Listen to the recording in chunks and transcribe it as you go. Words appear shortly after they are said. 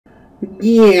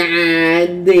Yeah,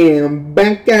 damn.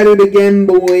 Back at it again,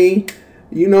 boy.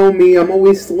 You know me, I'm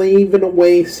always slaving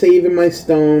away, saving my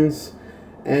stones.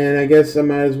 And I guess I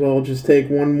might as well just take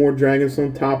one more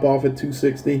Dragonstone, top off at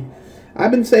 260. I've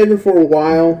been saving for a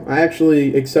while. I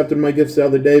actually accepted my gifts the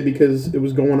other day because it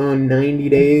was going on 90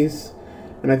 days.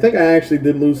 And I think I actually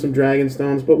did lose some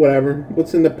Dragonstones, but whatever.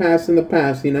 What's in the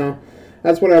past, you know?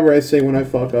 That's whatever I say when I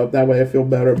fuck up. That way I feel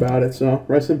better about it. So,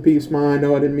 rest in peace, Ma. I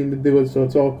know I didn't mean to do it, so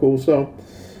it's all cool. So,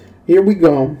 here we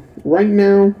go. Right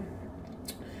now,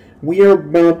 we are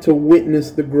about to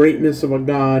witness the greatness of a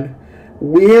god.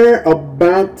 We're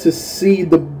about to see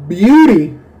the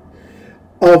beauty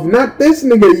of not this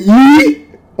nigga,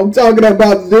 yeet. I'm talking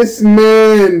about this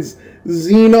man's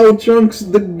Xeno Trunks,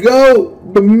 the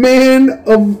GOAT, the man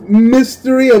of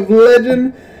mystery, of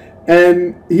legend.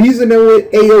 And he's an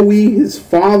AoE, his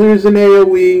father's an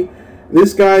AoE.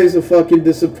 This guy's a fucking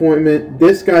disappointment.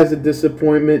 This guy's a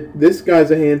disappointment. This guy's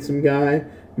a handsome guy.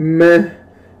 Meh.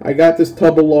 I got this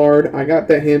tub of lard. I got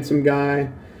that handsome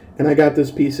guy. And I got this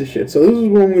piece of shit. So this is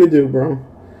what I'm going to do, bro.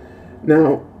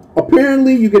 Now,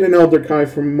 apparently you get an Elder Kai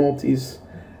from multis.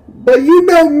 But you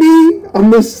know me.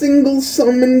 I'm a single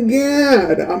summon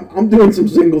god. I'm doing some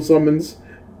single summons.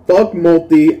 Fuck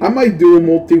multi. I might do a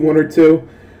multi one or two.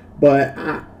 But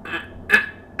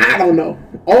I don't know.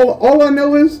 All I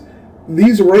know is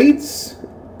these rates,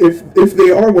 if they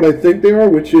are what I think they are,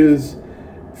 which is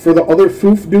for the other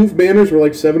foof-doof banners were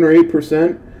like 7 or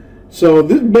 8%. So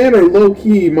this banner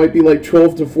low-key might be like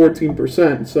 12 to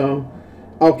 14%. So,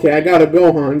 okay, I got a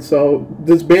Gohan, so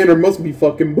this banner must be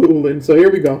fucking boolin'. So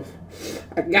here we go.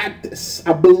 I got this.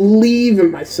 I believe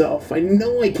in myself. I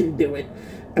know I can do it.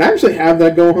 And I actually have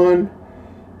that Gohan.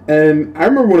 And I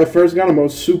remember when I first got him, I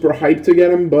was super hyped to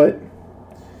get him, but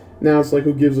now it's like,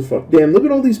 who gives a fuck? Damn, look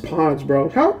at all these pods, bro.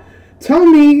 Tell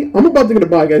me, I'm about to get a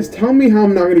buy, guys. Tell me how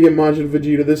I'm not going to get Majin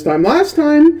Vegeta this time. Last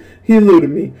time, he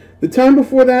eluded me. The time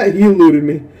before that, he eluded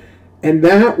me. And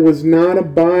that was not a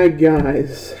buy,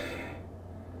 guys.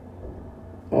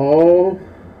 Oh,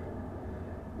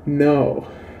 no.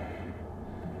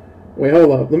 Wait,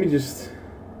 hold up. Let me just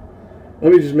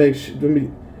make sure.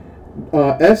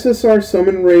 SSR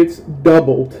summon rates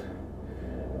doubled.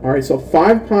 Alright, so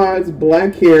 5 pods,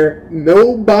 black hair,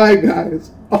 no buy,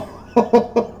 guys.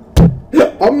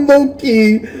 I'm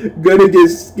low-key gonna get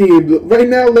schemed. Right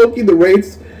now, low-key, the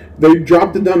rates, they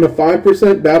dropped it down to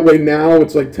 5%. That way now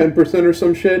it's like 10% or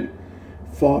some shit.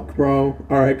 Fuck, bro.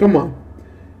 Alright, come on.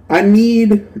 I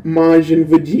need Majin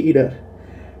Vegeta.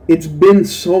 It's been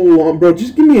so long, bro.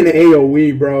 Just give me an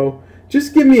AoE, bro.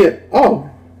 Just give me a... Oh.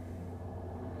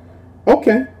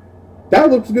 Okay, that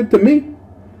looks good to me.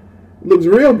 Looks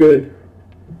real good.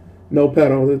 No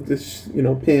pedal. This, you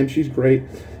know, Pan, she's great.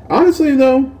 Honestly,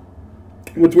 though,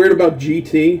 what's weird about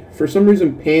GT, for some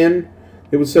reason, Pan,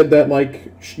 it was said that,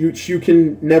 like, you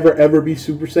can never, ever be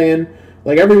Super Saiyan.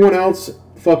 Like, everyone else,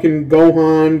 fucking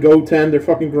Gohan, Goten, their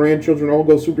fucking grandchildren all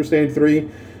go Super Saiyan 3.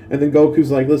 And then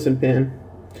Goku's like, listen, Pan,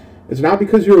 it's not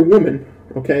because you're a woman,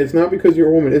 okay? It's not because you're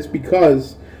a woman. It's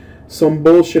because... some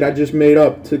bullshit I just made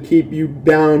up to keep you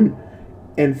down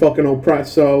and fucking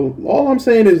oppressed. So, all I'm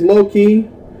saying is, low-key,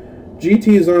 GT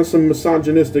is on some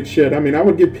misogynistic shit. I mean, I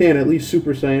would give Pan at least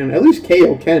Super Saiyan. At least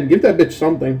KO can. Give that bitch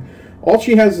something. All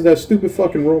she has is that stupid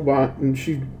fucking robot,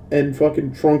 and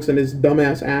fucking Trunks and his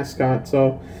dumbass ascot.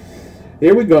 So,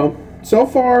 here we go. So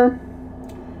far,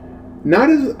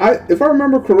 if I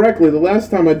remember correctly, the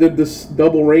last time I did this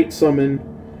double rate summon,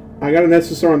 I got an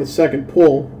SSR on the second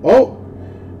pull. Oh!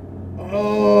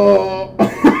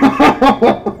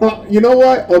 Oh, you know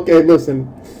what? Okay, listen.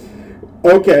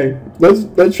 Okay, let's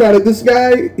try to. This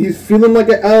guy, he's feeling like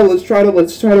an L. Let's try to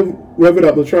rev it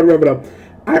up. Let's try to rev it up.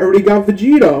 I already got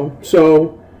Vegito,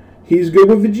 so he's good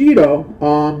with Vegito.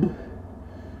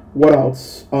 What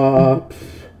else?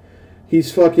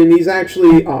 He's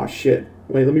actually. Oh shit!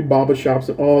 Wait, let me Baba shop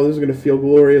some. Oh, this is gonna feel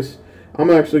glorious. I'm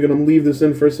actually gonna leave this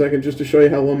in for a second just to show you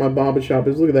how low my Baba shop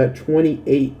is. Look at that,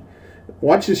 28.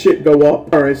 Watch this shit go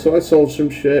up. Alright, so I sold some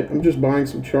shit. I'm just buying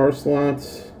some char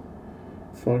slots.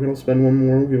 Fucking, I'll spend one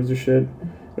more. Who gives a shit?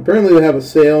 Apparently they have a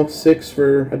sale. 6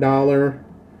 for $1.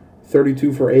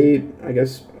 32 for 8. I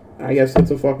guess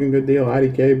that's a fucking good deal.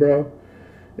 IDK, bro.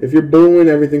 If you're booing,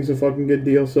 everything's a fucking good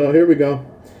deal. So here we go.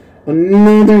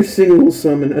 Another single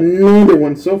summon. Another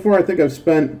one. So far, I think I've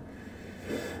spent...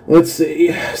 Let's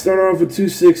see. Started off with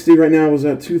 260. Right now I was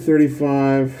at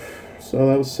 235. So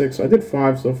that was 6. So I did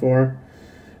 5 so far.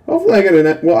 Hopefully I get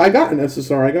I got an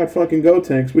SSR. I got fucking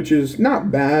Gotenks, which is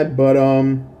not bad, but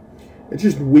it's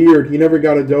just weird. He never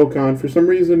got a Dokkan. For some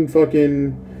reason,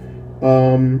 fucking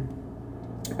I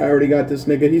already got this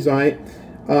nigga. He's aight.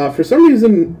 For some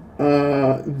reason,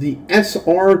 the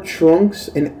SR Trunks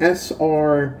and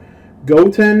SR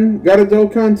Goten got a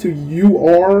Dokkan to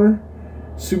UR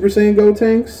Super Saiyan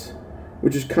Gotenks,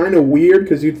 which is kind of weird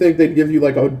because you'd think they'd give you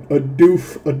like a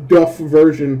duff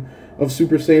version of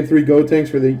Super Saiyan 3 Gotenks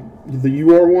for the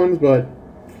UR ones, but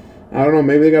I don't know,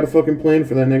 maybe they got a fucking plan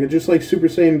for that nigga. Just like Super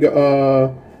Saiyan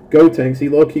Gotenks, he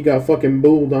low-key got fucking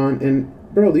bulled on, and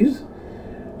bro, these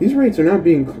rates are not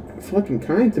being fucking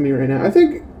kind to me right now. I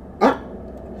think, how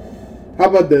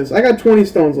about this? I got 20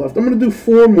 stones left. I'm gonna do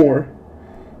 4 more.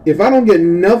 If I don't get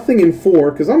nothing in 4,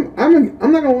 because I'm not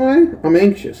gonna lie, I'm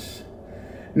anxious.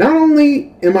 Not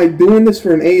only am I doing this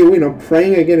for an AoE, and I'm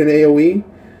praying I get an AoE,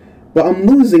 but I'm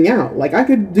losing out. Like, I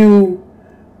could do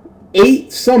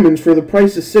 8 summons for the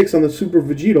price of 6 on the Super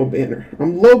Vegeta banner.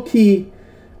 I'm a low-key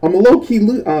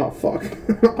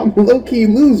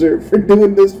loser for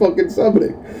doing this fucking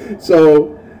summoning.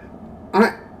 So,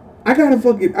 I gotta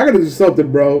do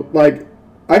something, bro. Like,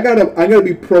 I gotta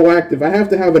be proactive. I have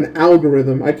to have an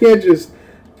algorithm. I can't just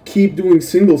keep doing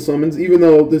single summons, even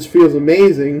though this feels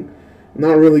amazing. I'm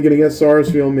not really getting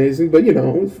SRs feel amazing, but you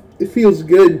know, it feels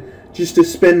good just to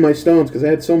spend my stones because I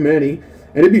had so many.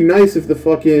 And it'd be nice if the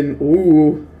fucking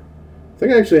I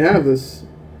think I actually have this.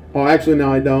 Oh, actually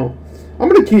no, I don't. I'm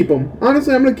gonna keep him.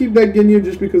 Honestly, I'm gonna keep that Ginyu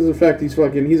just because of the fact he's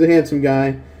a handsome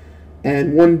guy,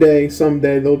 and one day,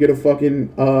 someday, they'll get a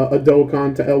fucking a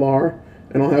Dokkan to LR.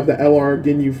 And I'll have the LR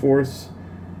Ginyu Force.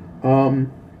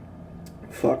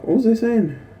 Fuck, what was I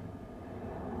saying?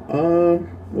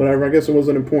 Whatever, I guess it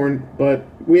wasn't important. But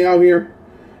we out here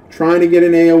trying to get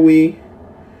an AoE.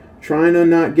 Trying to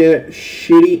not get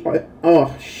shitty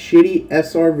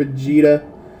SR Vegeta.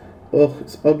 Ugh,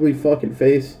 his ugly fucking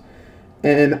face.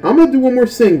 And I'm going to do one more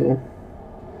single.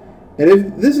 And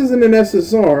if this isn't an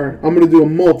SSR, I'm going to do a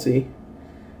multi.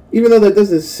 Even though that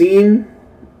doesn't seem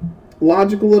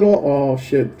logical at all. Oh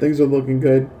shit, things are looking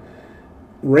good.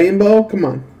 Rainbow, come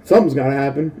on, something's gotta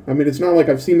happen. I mean, it's not like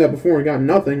I've seen that before and got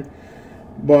nothing.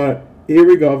 But here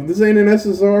we go. If this ain't an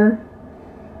SSR,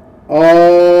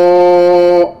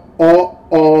 oh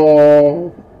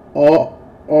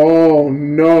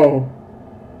no,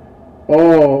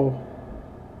 oh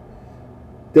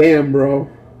damn, bro.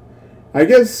 I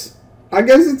guess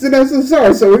it's an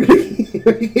SSR, so we're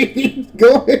gonna keep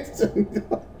going.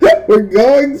 We're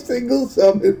going single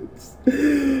summons.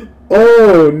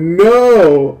 Oh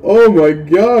no! Oh my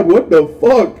god! What the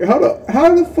fuck?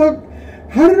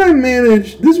 How did I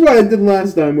manage? This is what I did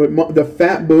last time with the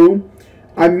Fat Boo.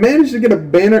 I managed to get a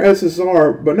banner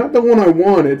SSR, but not the one I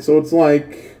wanted. So it's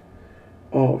like,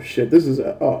 oh shit! This is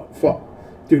fuck,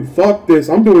 dude. Fuck this!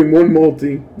 I'm doing one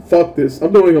multi. Fuck this!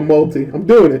 I'm doing a multi. I'm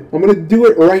doing it. I'm gonna do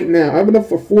it right now. I have enough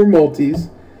for 4 multis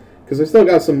because I still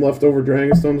got some leftover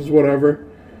Dragon Stones, whatever.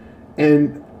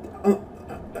 And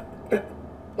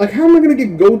like, how am I gonna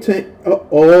get Goten?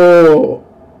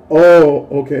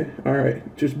 Okay, all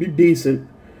right. Just be decent.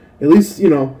 At least, you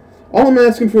know, all I'm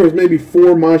asking for is maybe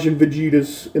 4 Majin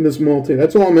Vegetas in this multi.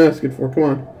 That's all I'm asking for. Come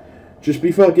on, just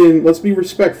be fucking. Let's be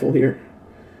respectful here.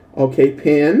 Okay,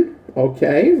 Pan.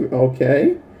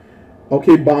 Okay.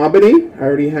 Bobbity. I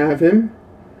already have him.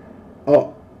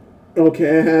 Oh,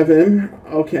 okay, I have him.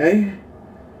 Okay.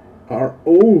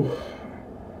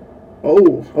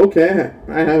 Oh, okay.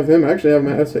 I have him. I actually have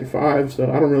my SA5,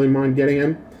 so I don't really mind getting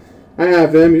him. I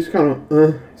have him. He's kind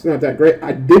of, he's not that great.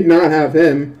 I did not have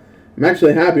him. I'm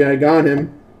actually happy I got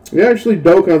him. We actually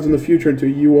Dokkans in the future into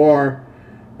UR.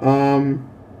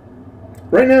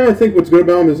 Right now, I think what's good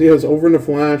about him is he has Over in the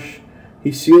Flash,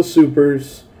 he seals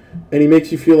supers, and he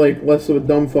makes you feel like less of a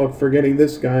dumb fuck for getting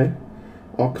this guy.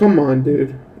 Oh, come on,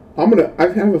 dude. I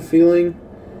have a feeling.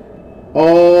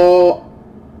 Oh,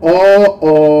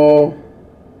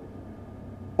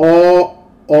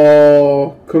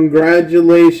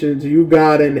 congratulations, you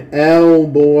got an L,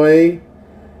 boy.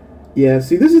 Yeah,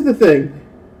 see, this is the thing.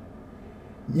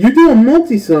 You do a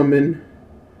multi-summon,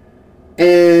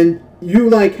 and you,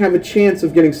 like, have a chance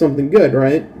of getting something good,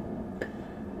 right?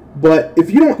 But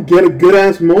if you don't get a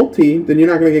good-ass multi, then you're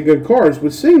not going to get good cards.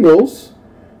 With singles,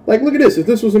 like, look at this. If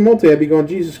this was a multi, I'd be going,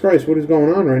 Jesus Christ, what is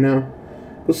going on right now?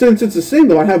 But since it's a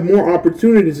single, I have more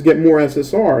opportunities to get more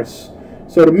SSRs.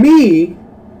 So to me,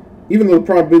 even though the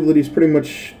probability is pretty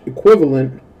much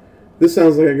equivalent, this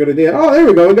sounds like a good idea. Oh, there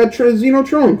we go. I got Xeno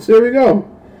Trunks. There we go.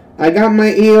 I got my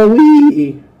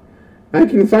AoE. I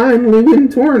can finally win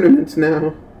tournaments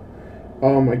now.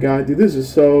 Oh my god, dude, this is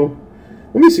so...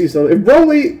 Let me see something. If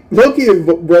Broly... Loki, if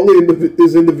Broly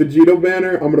is in the Vegeta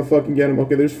banner, I'm gonna fucking get him.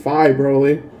 Okay, there's 5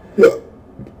 Broly.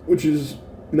 Which is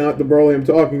not the Broly I'm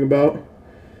talking about.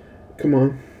 Come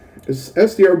on. Is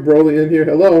SDR Broly in here?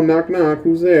 Hello, knock knock.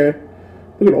 Who's there?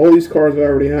 Look at all these cards I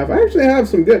already have. I actually have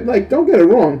some good, like, don't get it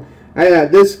wrong. I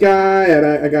had this guy, and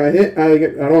I got hit. I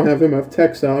don't have him, I have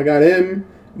Textile. I got him,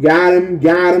 got him,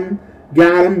 got him,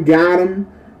 got him, got him,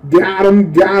 got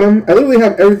him, got him. I literally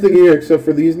have everything here except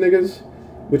for these niggas,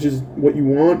 which is what you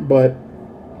want, but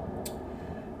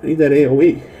I need that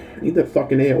AoE. I need that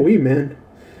fucking AoE, man.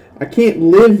 I can't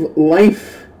live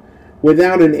life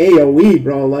without an AoE,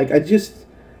 bro. Like, just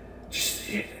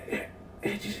give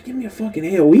me a fucking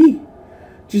AoE.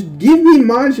 Just give me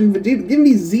Majin Vegeta. Give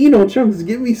me Xeno Chunks.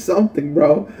 Give me something,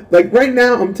 bro. Like, right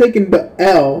now, I'm taking the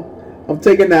L. I'm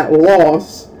taking that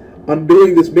loss on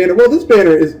doing this banner. Well, this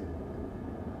banner is...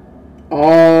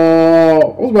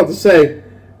 Oh, I was about to say,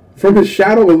 from his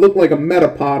shadow, it looked like a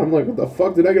Metapod. I'm like, what the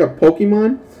fuck? Did I get a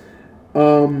Pokemon?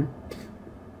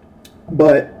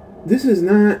 But this is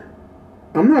not...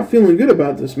 I'm not feeling good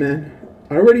about this, man.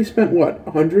 I already spent, what,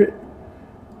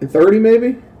 130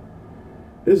 maybe?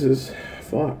 This is...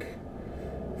 Fuck.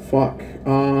 But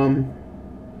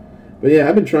yeah,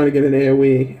 I've been trying to get an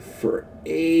AoE for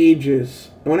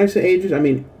ages. And when I say ages, I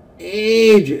mean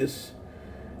ages.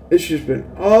 It's just been...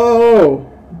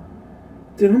 Oh!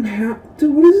 Dude,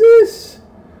 Dude, what is this?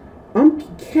 I'm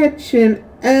catching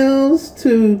L's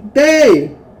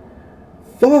today.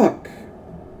 Fuck.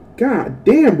 God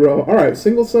damn, bro. Alright,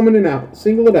 single summoning out.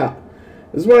 Single it out.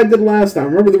 This is what I did last time.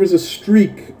 Remember, there was a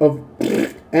streak of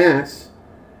ass.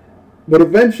 But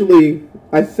eventually,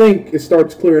 I think it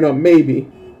starts clearing up.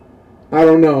 Maybe. I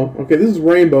don't know. Okay, this is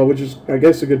Rainbow, which is, I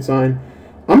guess, a good sign.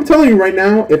 I'm telling you right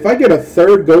now, if I get a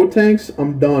third Gotenks,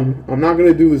 I'm done. I'm not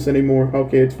going to do this anymore.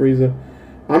 Okay, it's Frieza.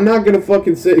 I'm not going to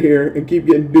fucking sit here and keep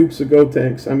getting dupes of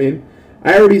Gotenks. I mean,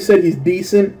 I already said he's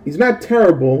decent. He's not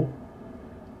terrible.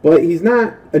 But he's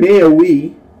not an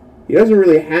AoE. He doesn't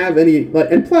really have any...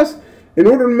 And plus, in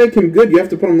order to make him good, you have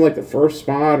to put him like the first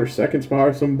spot or second spot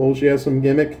or some bullshit, some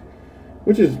gimmick.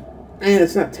 Which is,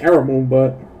 it's not terrible,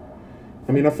 but...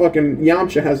 I mean, a fucking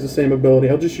Yamcha has the same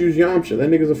ability. I'll just use Yamcha. That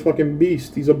nigga's a fucking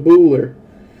beast. He's a booler.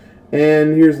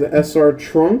 And here's the SR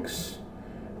Trunks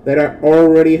that I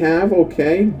already have.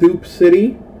 Okay. Dupe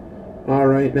City.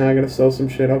 Alright, now I gotta sell some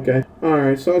shit. Okay.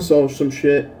 Alright, so I sold some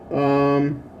shit.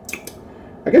 I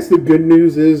guess the good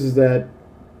news is that...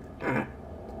 I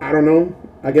don't know.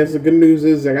 I guess the good news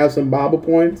is I got some Baba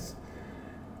points.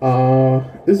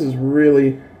 This is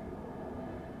really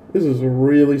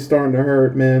starting to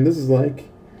hurt, man. This is like...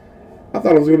 I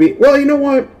thought it was going to be... Well, you know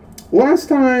what? Last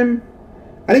time,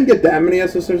 I didn't get that many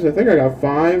SSRs. I think I got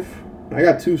 5. I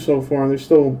got 2 so far, and there's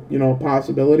still, you know, a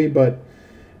possibility. But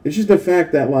it's just the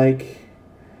fact that, like...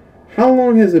 How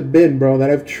long has it been, bro, that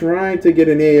I've tried to get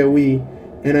an AoE,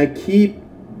 and I keep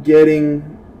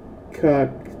getting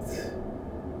cut?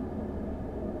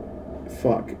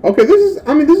 Fuck. Okay, this is...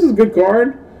 I mean, this is a good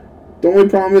card. The only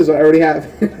problem is I already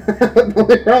have. The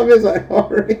only problem is I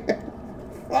already have.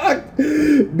 Fuck.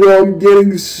 Bro, I'm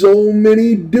getting so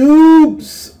many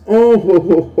dupes.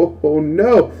 Oh,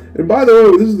 no. And by the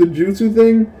way, this is the Jutsu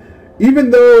thing. Even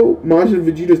though Majin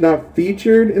Vegeta is not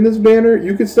featured in this banner,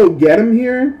 you can still get him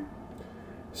here.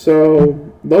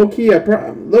 So, low-key,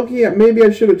 maybe I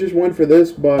should have just went for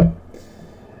this, but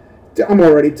I'm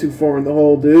already too far in the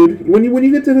hole, dude. When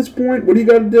you get to this point, what do you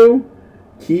got to do?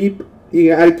 You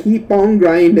gotta keep on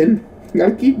grinding. You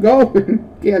gotta keep going.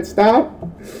 Can't stop.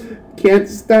 Can't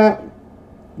stop.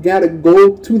 Gotta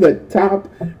go to the top.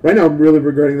 Right now, I'm really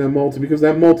regretting that multi, because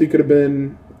that multi could have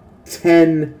been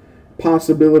 10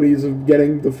 possibilities of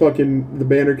getting the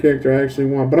banner character I actually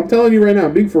want. But I'm telling you right now,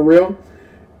 being for real,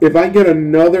 if I get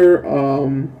another,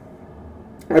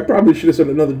 I probably should have said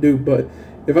another dupe, but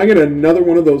if I get another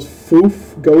one of those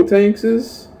foof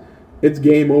Gotenkses, it's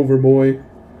game over, boy.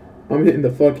 I'm hitting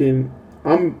the fucking...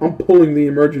 I'm pulling the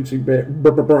emergency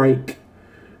brake.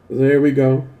 There we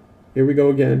go. Here we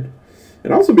go again.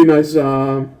 It'd also be nice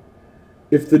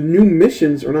if the new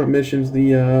missions, or not missions,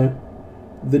 the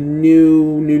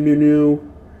new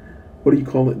what do you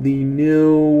call it? The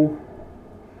new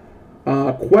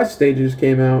quest stages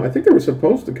came out. I think they were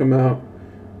supposed to come out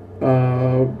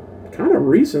kind of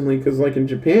recently, because like in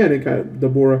Japan, it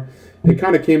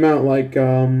kind of came out like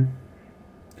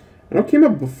I know it came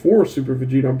out before Super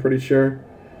Vegeta, I'm pretty sure.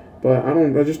 But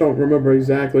I just don't remember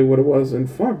exactly what it was. And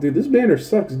fuck, dude, this banner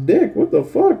sucks dick. What the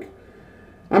fuck?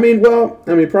 I mean,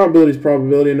 probability is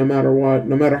probability no matter what.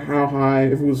 No matter how high.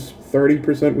 If it was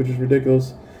 30%, which is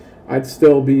ridiculous, I'd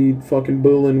still be fucking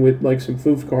booling with, like, some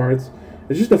foof cards.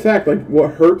 It's just the fact, like,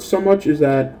 what hurts so much is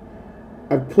that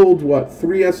I pulled, what,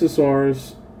 3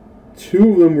 SSRs.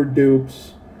 2 of them were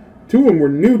dupes. 2 of them were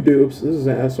new dupes. This is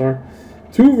an SR.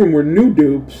 2 of them were new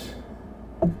dupes.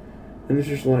 And it's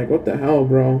just like, what the hell,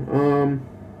 bro?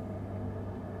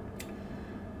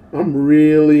 I'm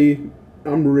really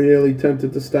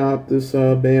tempted to stop this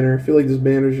banner. I feel like this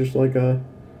banner is just like a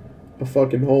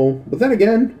fucking hole. But then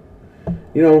again,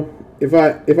 you know, if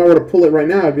I were to pull it right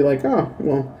now, I'd be like, oh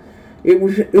well, it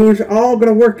was all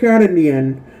gonna work out in the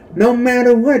end. No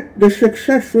matter what, the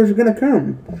success was gonna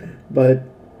come. But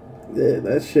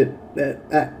that's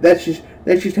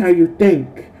just how you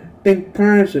think. Think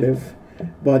positive.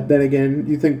 But then again,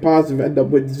 you think positive, end up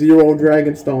with 0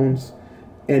 Dragon Stones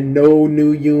and no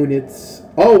new units.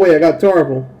 Oh wait, I got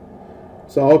Tarble.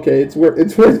 So okay, it's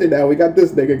worth it now. We got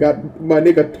this nigga. Got my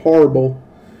nigga Tarble.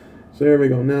 So here we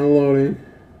go. Now loading.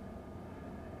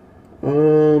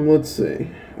 Let's see.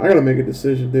 I gotta make a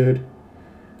decision, dude.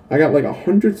 I got like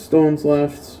 100 stones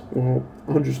left. Well,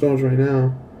 100 stones right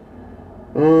now.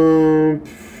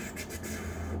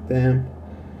 Damn.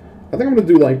 I think I'm gonna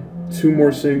do like 2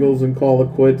 more singles and call it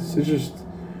quits. It's just,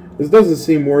 this doesn't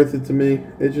seem worth it to me.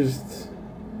 It just,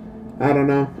 I don't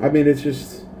know. I mean, it's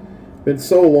just been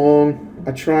so long.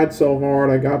 I tried so hard.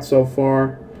 I got so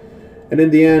far, and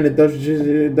in the end, it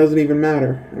doesn't even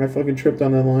matter. And I fucking tripped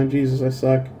on that line. Jesus, I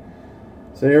suck.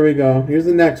 So here we go. Here's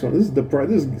the next one. This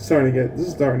is starting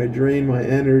to drain my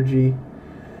energy.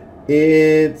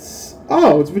 It's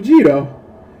Vegito.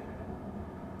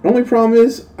 The only problem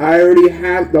is I already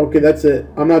have. Okay, that's it.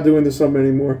 I'm not doing this sum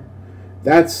anymore.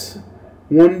 That's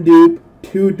 1 dupe,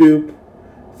 2 dupe,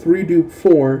 3 dupe,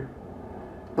 4.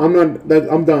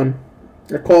 I'm done.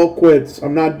 I call quits.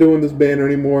 I'm not doing this banner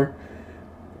anymore.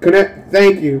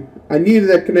 Thank you. I needed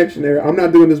that connection there. I'm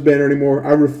not doing this banner anymore.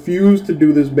 I refuse to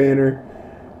do this banner.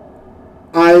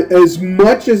 As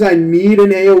much as I need an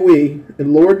AoE,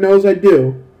 and Lord knows I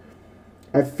do,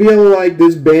 I feel like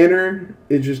this banner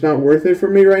is just not worth it for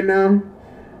me right now.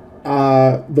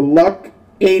 The luck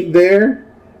ain't there,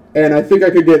 and I think I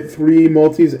could get 3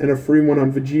 multis and a free one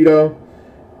on Vegito,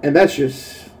 and that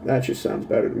just sounds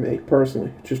better to me,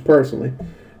 personally. Just personally.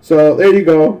 So, there you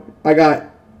go. I got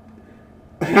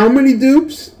how many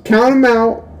dupes? Count them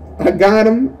out. I got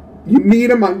them. You need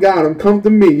them? I got them. Come to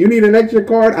me. You need an extra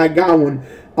card? I got one.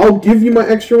 I'll give you my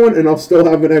extra one, and I'll still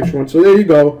have an extra one. So, there you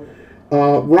go.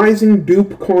 Rising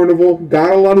Dupe Carnival.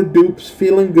 Got a lot of dupes.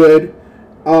 Feeling good.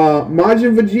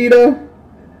 Majin Vegeta.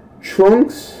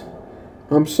 Trunks.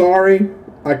 I'm sorry.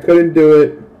 I couldn't do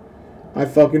it. I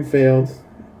fucking failed.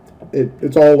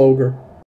 It's all ogre.